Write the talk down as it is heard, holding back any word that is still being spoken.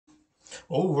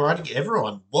Alrighty,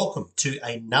 everyone, welcome to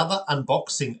another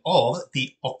unboxing of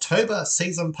the October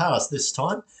Season Pass this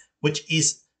time, which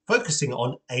is focusing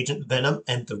on Agent Venom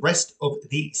and the rest of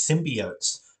the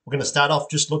symbiotes. We're going to start off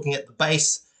just looking at the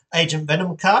base Agent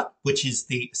Venom card, which is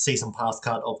the Season Pass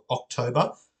card of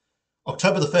October.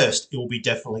 October the 1st, it will be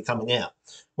definitely coming out.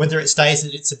 Whether it stays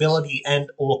at its ability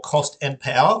and or cost and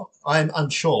power, I'm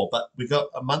unsure, but we've got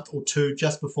a month or two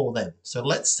just before then. So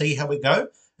let's see how we go.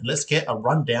 And let's get a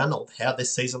rundown of how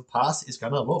this season pass is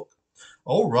going to look.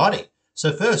 Alrighty,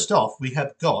 so first off, we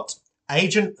have got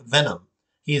Agent Venom.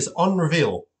 He is on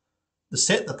reveal.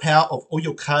 Set the power of all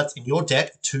your cards in your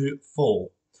deck to 4.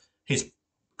 His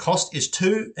cost is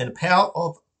 2 and power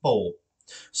of 4.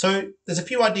 So there's a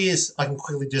few ideas I can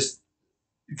quickly just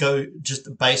go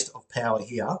just based off power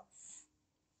here.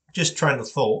 Just trying to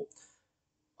thought.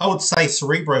 I would say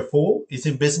Cerebro 4 is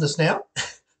in business now.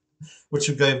 Which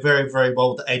would go very, very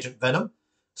well with Agent Venom.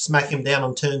 Smack him down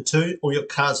on turn 2. All your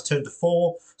cards turn to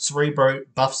 4. Cerebro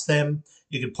buffs them.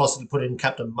 You could possibly put in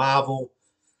Captain Marvel.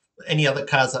 Any other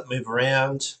cards that move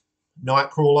around.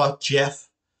 Nightcrawler, Jeff.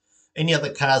 Any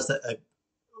other cards that are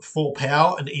 4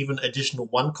 power and even additional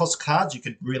 1 cost cards, you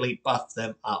could really buff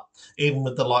them up. Even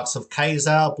with the likes of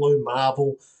Kazar, Blue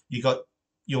Marvel, you got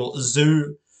your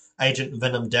Zoo Agent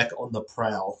Venom deck on the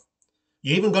prowl.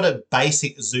 You even got a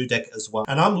basic Zoo deck as well.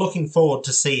 And I'm looking forward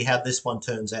to see how this one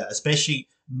turns out, especially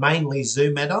mainly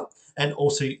Zoo meta and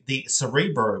also the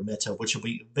Cerebro meta, which will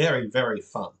be very, very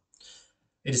fun.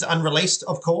 It is unreleased,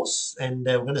 of course, and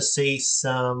we're going to see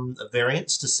some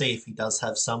variants to see if he does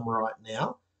have some right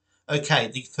now. Okay,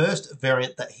 the first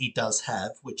variant that he does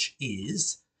have, which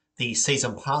is the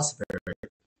Season Pass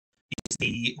variant, is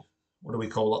the, what do we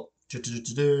call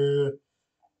it?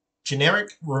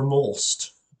 Generic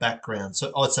Remorsed background.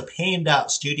 So it's a panned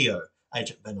out studio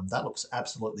Agent Venom. That looks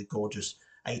absolutely gorgeous.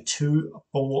 A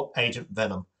 2/4 Agent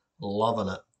Venom.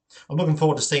 Loving it. I'm looking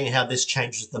forward to seeing how this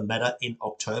changes the meta in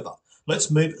October. Let's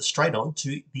move straight on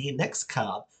to the next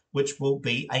card, which will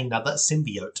be another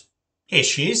symbiote. Here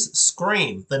she is,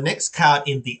 Scream, the next card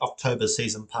in the October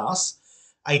Season Pass.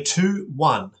 A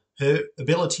 2/1. Her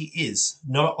ability is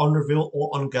not on reveal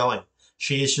or ongoing.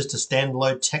 She is just a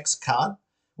standalone text card,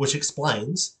 which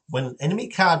explains when an enemy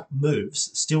card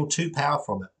moves, steal 2 power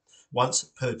from it, once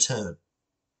per turn.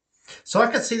 So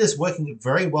I can see this working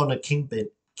very well in a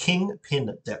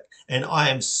Kingpin deck, and I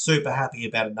am super happy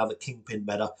about another Kingpin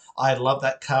meta. I love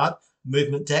that card,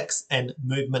 movement decks and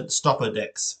movement stopper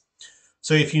decks.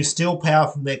 So if you steal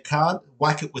power from their card,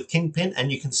 whack it with Kingpin,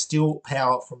 and you can steal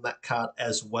power from that card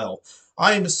as well.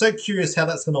 I am so curious how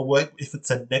that's going to work if it's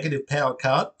a negative power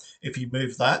card, if you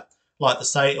move that, like the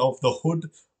say of the Hood,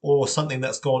 or something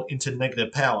that's gone into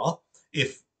negative power,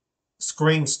 if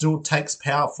Scream still takes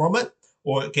power from it,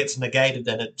 or it gets negated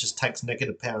and it just takes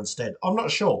negative power instead. I'm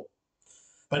not sure.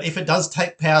 But if it does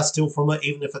take power still from it,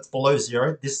 even if it's below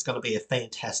 0, this is going to be a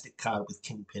fantastic card with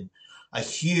Kingpin. A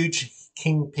huge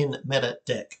Kingpin meta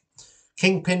deck.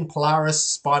 Kingpin, Polaris,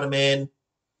 Spider-Man,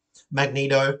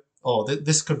 Magneto. Oh,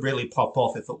 this could really pop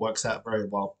off if it works out very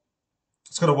well.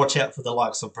 It's got to watch out for the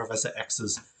likes of Professor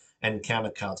X's and counter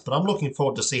cards. But I'm looking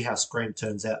forward to see how Scream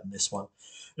turns out in this one.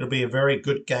 It'll be a very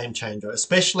good game changer,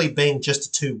 especially being just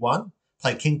a 2/1.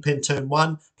 Play Kingpin turn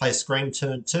 1, play Scream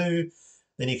turn 2.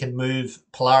 Then you can move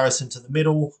Polaris into the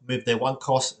middle, move their 1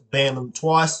 cost, ban them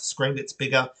twice. Scream gets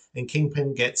bigger, and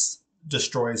Kingpin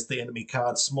destroys the enemy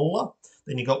card smaller.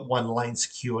 Then you got 1 lane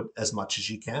secured as much as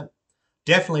you can.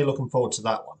 Definitely looking forward to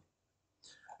that one.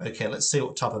 Okay, let's see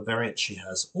what type of variant she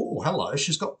has. Oh, hello.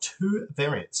 She's got 2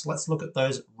 variants. Let's look at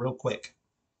those real quick.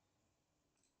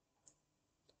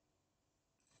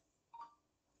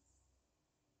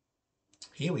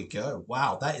 Here we go.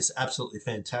 Wow, that is absolutely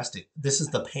fantastic. This is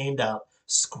the panned out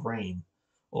Scream.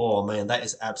 Oh, man, that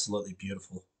is absolutely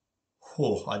beautiful.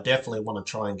 Oh, I definitely want to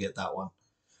try and get that one.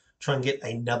 Try and get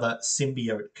another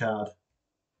symbiote card.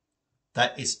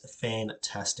 That is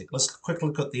fantastic. Let's quickly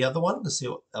look at the other one to see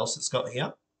what else it's got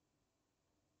here.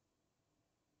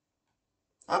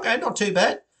 Okay, not too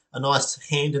bad. A nice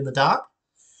hand in the dark.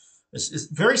 It's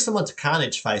very similar to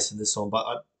Carnage Face in this one,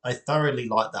 but I thoroughly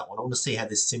like that one. I want to see how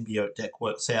this symbiote deck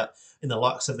works out in the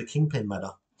likes of the Kingpin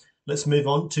meta. Let's move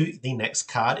on to the next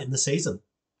card in the season.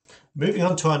 Moving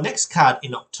on to our next card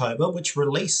in October, which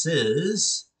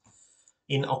releases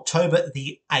in October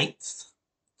the 8th.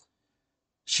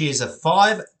 She is a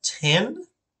 5/10.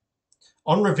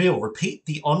 On reveal, repeat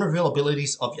the on reveal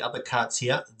abilities of your other cards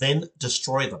here, then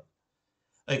destroy them.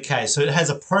 Okay, so it has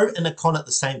a pro and a con at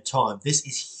the same time. This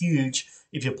is huge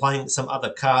if you're playing some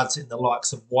other cards in the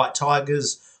likes of White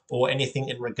Tigers or anything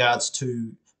in regards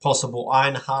to possible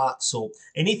Iron Hearts or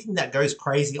anything that goes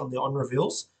crazy on the on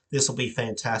reveals, this will be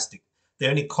fantastic. The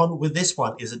only con with this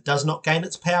one is it does not gain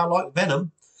its power like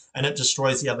Venom, and it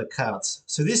destroys the other cards.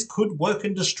 So this could work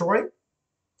in Destroy,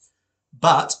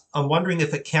 but I'm wondering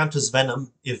if it counters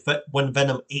Venom, if when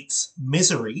Venom eats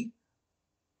Misery,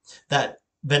 that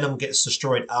Venom gets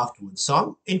destroyed afterwards. So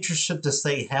I'm interested to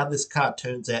see how this card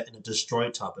turns out in a Destroy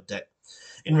type of deck.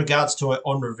 In regards to an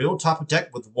on-reveal type of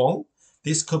deck with Wong,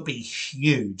 this could be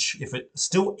huge if it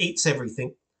still eats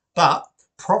everything, but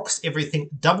procs everything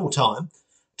double time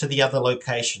to the other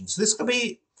locations. This could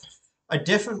be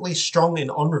definitely strong in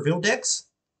on-reveal decks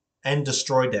and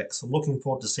Destroy decks. I'm looking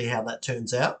forward to see how that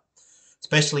turns out.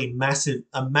 Especially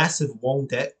a massive Wong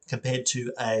deck compared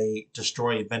to a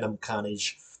Destroy Venom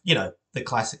Carnage, you know, the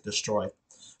classic Destroy.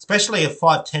 Especially a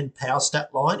 5/10 power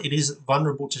stat line. It is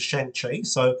vulnerable to Shang-Chi,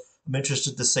 so I'm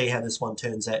interested to see how this one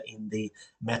turns out in the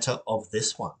meta of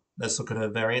this one. Let's look at her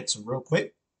variants real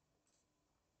quick.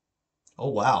 Oh,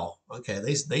 wow. Okay,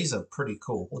 these are pretty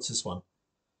cool. What's this one?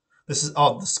 This is,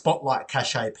 oh, the Spotlight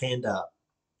Cache Panda.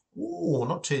 Ooh,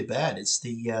 not too bad. It's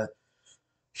the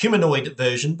humanoid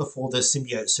version before the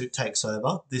symbiote suit takes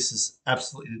over. This is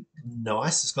absolutely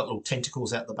nice. It's got little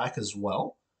tentacles out the back as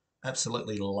well.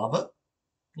 Absolutely love it.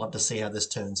 Love to see how this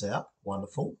turns out.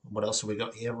 Wonderful. What else have we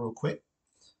got here real quick?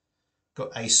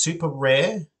 Got a super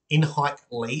rare In-Hike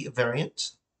Lee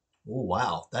variant. Oh,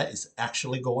 wow. That is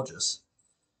actually gorgeous.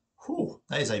 Whew,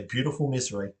 that is a beautiful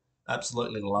Misery.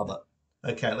 Absolutely love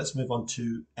it. Okay, let's move on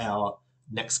to our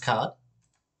next card.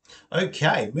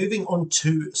 Okay, moving on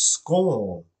to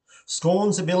Scorn.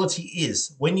 Scorn's ability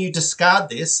is, when you discard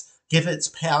this, give its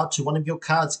power to one of your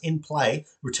cards in play,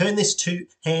 return this to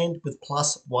hand with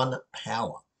 +1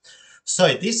 power.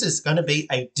 So this is going to be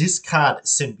a discard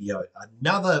symbiote.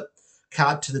 Another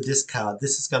card to the discard.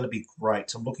 This is going to be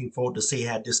great. I'm looking forward to see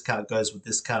how discard goes with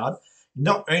this card.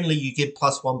 Not only you give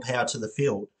 +1 power to the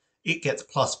field, it gets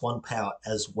 +1 power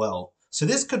as well. So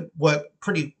this could work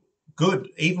pretty good,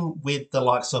 even with the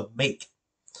likes of Meek,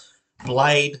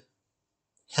 Blade,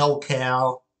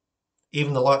 Hellcow,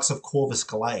 even the likes of Corvus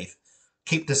Glaive.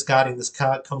 Keep discarding this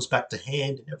card, comes back to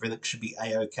hand, and everything should be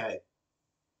A-OK.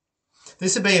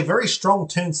 This would be a very strong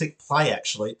turn 6 play,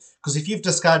 actually, because if you've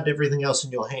discarded everything else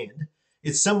in your hand,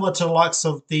 it's similar to the likes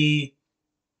of the,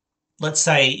 let's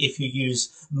say, if you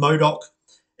use MODOK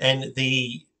and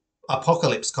the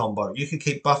Apocalypse combo, you could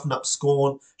keep buffing up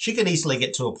Scorn. She could easily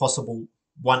get to a possible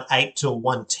 1/8 to a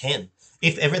 1/10.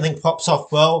 If everything pops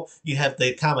off well, you have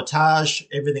the Carmitage,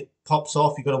 everything pops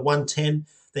off, you've got a 1/10,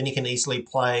 then you can easily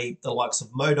play the likes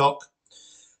of MODOK.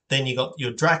 Then you got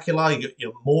your Dracula, you got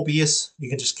your Morbius. You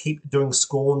can just keep doing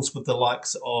Scorns with the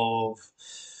likes of,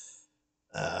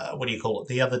 what do you call it?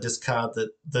 The other discard,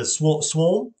 the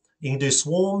Swarm. You can do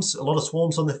Swarms, a lot of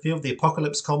Swarms on the field, the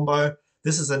Apocalypse combo.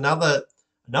 This is another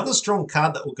strong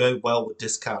card that will go well with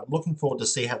discard. I'm looking forward to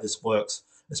see how this works,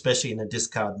 especially in a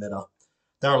discard meta.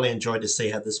 Thoroughly enjoyed to see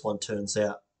how this one turns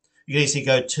out. You can easily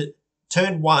go to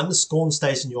turn 1, Scorn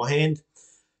stays in your hand.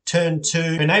 Turn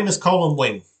 2, her name is Colin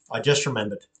Wing. I just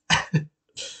remembered.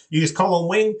 Use Colin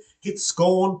Wing, hit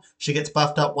Scorn, she gets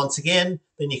buffed up once again.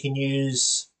 Then you can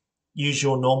use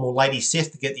your normal Lady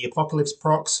Sif to get the Apocalypse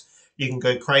procs. You can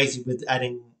go crazy with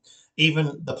adding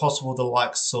even the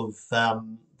likes of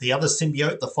the other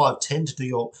symbiote, the 5/10, to do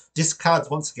your discards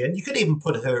once again. You could even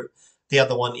put the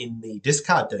other one in the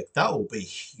discard deck. That will be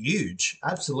huge,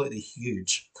 absolutely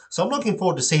huge. So I'm looking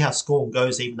forward to see how Scorn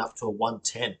goes even up to a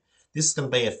 1/10. This is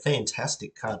going to be a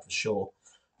fantastic card for sure.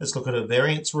 Let's look at her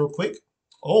variants real quick.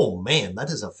 Oh man, that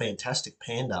is a fantastic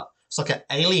panda. It's like an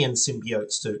alien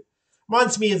symbiote suit.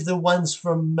 Reminds me of the ones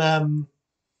from,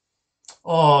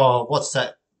 oh, what's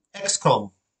that?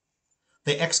 XCOM.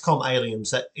 The XCOM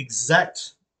aliens, that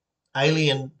exact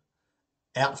alien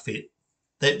outfit.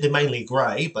 They're mainly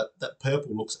grey, but that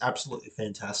purple looks absolutely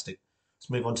fantastic. Let's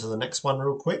move on to the next one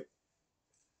real quick.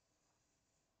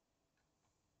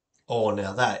 Oh,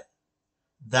 now that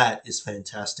is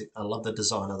fantastic. I love the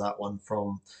design of that one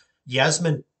from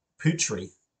Yasmin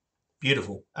Putri.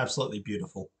 Beautiful, absolutely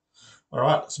beautiful. All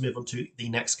right, let's move on to the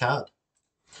next card.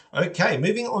 Okay,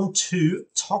 moving on to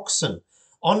Toxin.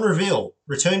 On reveal,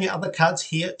 return your other cards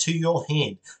here to your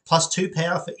hand, +2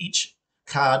 power for each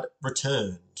card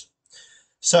returned.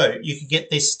 So you can get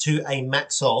this to a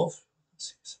max of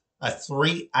a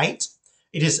 3/8.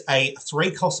 It is a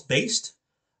 3-cost beast.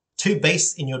 2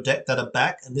 beasts in your deck that are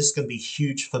back, and this is going to be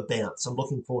huge for bounce. I'm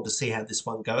looking forward to see how this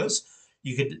one goes.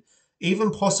 You could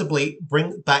even possibly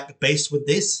bring back beast with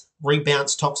this,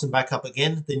 rebounce Toxin back up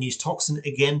again, then use Toxin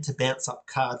again to bounce up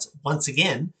cards once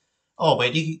again. Oh,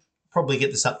 wait, probably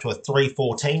get this up to a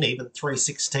 314, even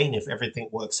 316 if everything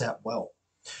works out well.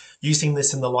 Using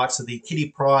this in the likes of the Kitty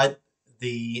Pryde,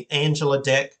 the Angela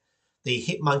deck, the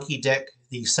Hit Monkey deck,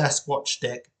 the Sasquatch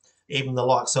deck, even the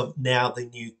likes of now the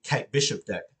new Kate Bishop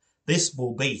deck. This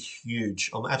will be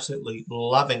huge. I'm absolutely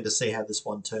loving to see how this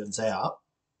one turns out.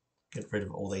 Get rid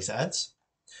of all these ads.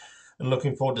 And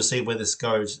looking forward to see where this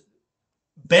goes.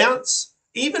 Bounce,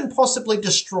 even possibly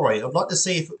Destroy. I'd like to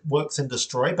see if it works in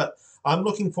Destroy, but I'm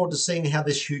looking forward to seeing how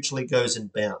this hugely goes in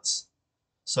Bounce.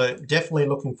 So definitely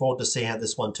looking forward to see how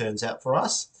this one turns out for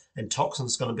us. And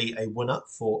Toxin's going to be a winner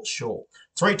for sure.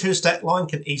 3-2 stat line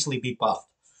can easily be buffed.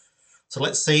 So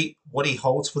let's see what he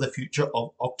holds for the future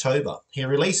of October. He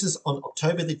releases on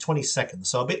October the 22nd,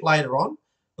 so a bit later on,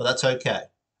 but that's okay.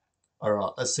 All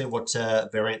right, let's see what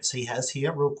variants he has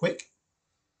here real quick.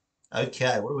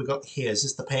 Okay, what do we got here? Is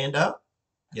this the Panda?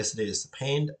 Yes, it is. The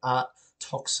Panda Art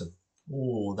Toxin.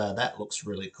 Oh, that looks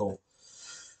really cool.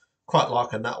 Quite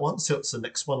liking that one. See what the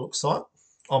next one looks like.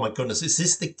 Oh my goodness, is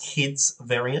this the kids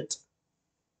variant?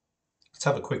 Let's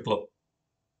have a quick look.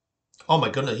 Oh my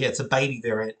goodness, yeah, it's a baby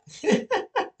variant.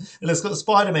 And it's got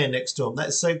Spider-Man next to him.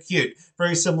 That's so cute.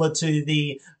 Very similar to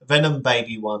the Venom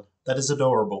baby one. That is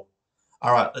adorable.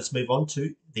 All right, let's move on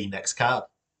to the next card.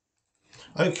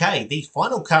 Okay, the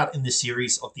final card in the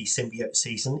series of the Symbiote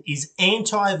season is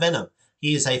Anti-Venom.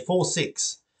 He is a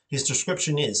 4/6. His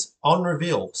description is, on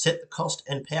reveal, set the cost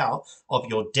and power of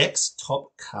your deck's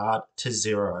top card to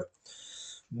 0.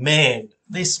 Man,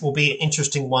 this will be an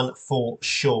interesting one for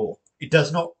sure. It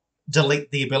does not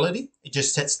delete the ability. It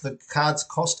just sets the card's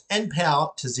cost and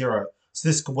power to 0. So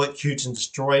this could work huge and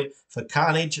Destroy for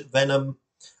Carnage, Venom,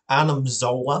 Arnim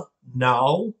Zola,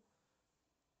 Null.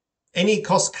 Any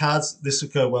cost cards, this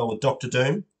would go well with Doctor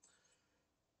Doom,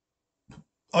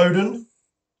 Odin,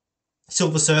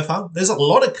 Silver Surfer. There's a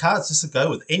lot of cards this would go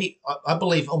with. I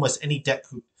believe almost any deck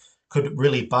could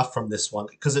really buff from this one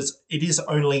because it is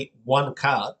only one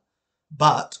card.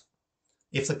 But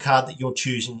if the card that you're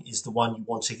choosing is the one you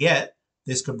want to get,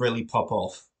 this could really pop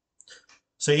off.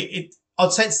 So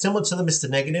I'd say it's similar to the Mr.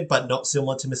 Negative, but not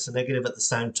similar to Mr. Negative at the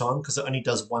same time because it only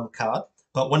does one card.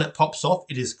 But when it pops off,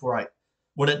 it is great.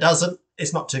 When it doesn't,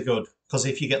 it's not too good because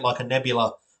if you get like a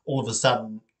Nebula, all of a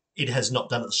sudden it has not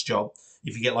done its job.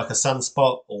 If you get like a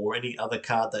Sunspot or any other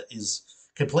card that is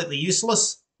completely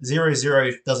useless,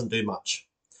 0/0 doesn't do much.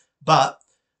 But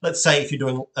let's say if you're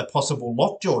doing a possible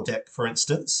Lockjaw deck, for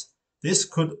instance, this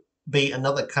could be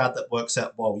another card that works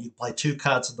out well. You play 2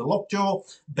 cards in the Lockjaw,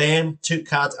 bam, 2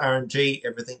 cards RNG,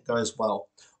 everything goes well.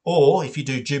 Or if you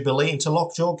do Jubilee into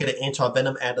Lockjaw, get an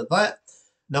Anti-Venom out of that,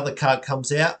 another card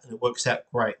comes out and it works out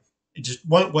great. It just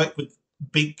won't work with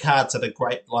big cards that are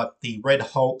great like the Red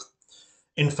Hulk,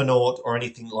 Infernaut, or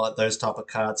anything like those type of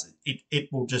cards.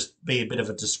 It will just be a bit of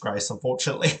a disgrace,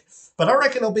 unfortunately. But I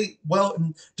reckon it'll be well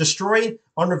in Destroy,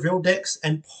 on reveal decks,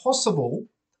 and possible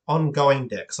ongoing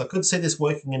decks. I could see this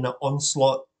working in an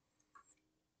Onslaught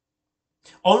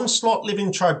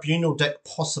Living Tribunal deck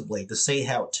possibly to see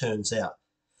how it turns out.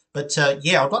 But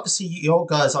yeah, I'd like to see your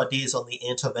guys' ideas on the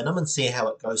Anti-Venom and see how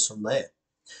it goes from there.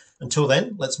 Until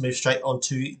then, let's move straight on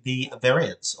to the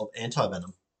variants of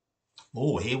Anti-Venom.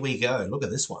 Oh, here we go. Look at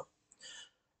this one.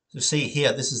 So see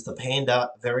here, this is the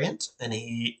Panda variant, and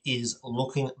he is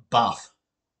looking buff.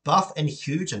 Buff and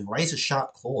huge and razor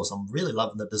sharp claws. I'm really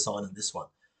loving the design of this one.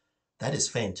 That is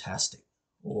fantastic.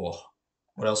 Oh,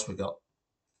 what else we got?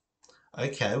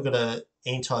 Okay, we've got a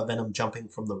Anti-Venom jumping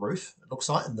from the roof, it looks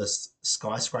like, in this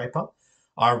skyscraper.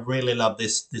 I really love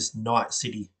this night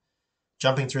city.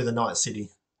 Jumping through the night city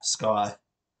sky.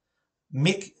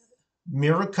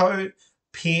 Mirko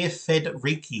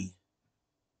Pierfederici.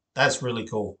 That's really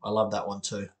cool. I love that one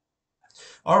too.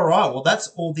 All right, well, that's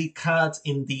all the cards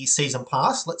in the season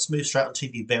pass. Let's move straight on to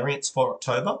the variants for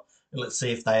October, and let's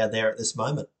see if they are there at this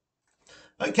moment.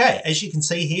 Okay, as you can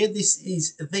see here, this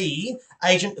is the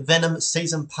Agent Venom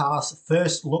Season Pass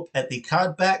first look at the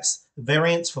Cardbacks,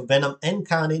 variants for Venom and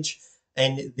Carnage,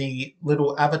 and the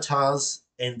little avatars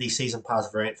and the Season Pass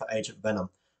variant for Agent Venom.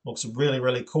 Looks really,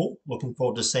 really cool. Looking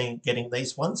forward to getting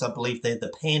these ones. I believe they're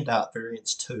the Panda Art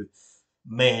variants too.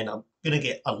 Man, I'm going to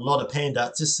get a lot of Panda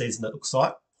Arts this season, it looks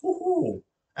like. Woohoo!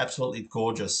 Absolutely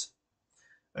gorgeous.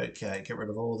 Okay, get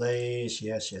rid of all these.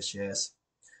 Yes, yes, yes.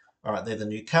 All right, they're the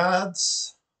new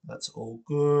cards. That's all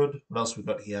good. What else we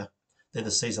got here? They're the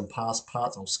season pass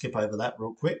parts. I'll skip over that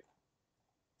real quick.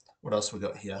 What else we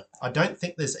got here? I don't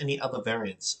think there's any other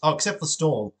variants. Oh, except for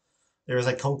Storm. There is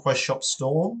a Conquest Shop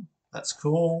Storm. That's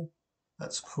cool.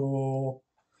 That's cool.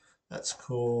 That's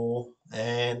cool.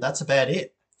 And that's about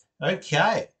it.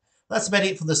 Okay. That's about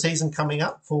it for the season coming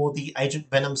up for the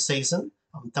Agent Venom season.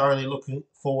 I'm thoroughly looking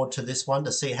forward to this one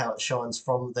to see how it shines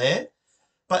from there.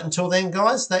 But until then,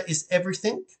 guys, that is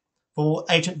everything for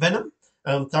Agent Venom.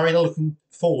 I'm thoroughly looking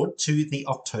forward to the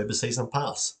October Season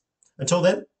Pass. Until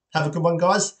then, have a good one,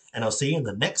 guys, and I'll see you in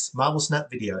the next Marvel Snap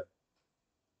video.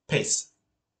 Peace.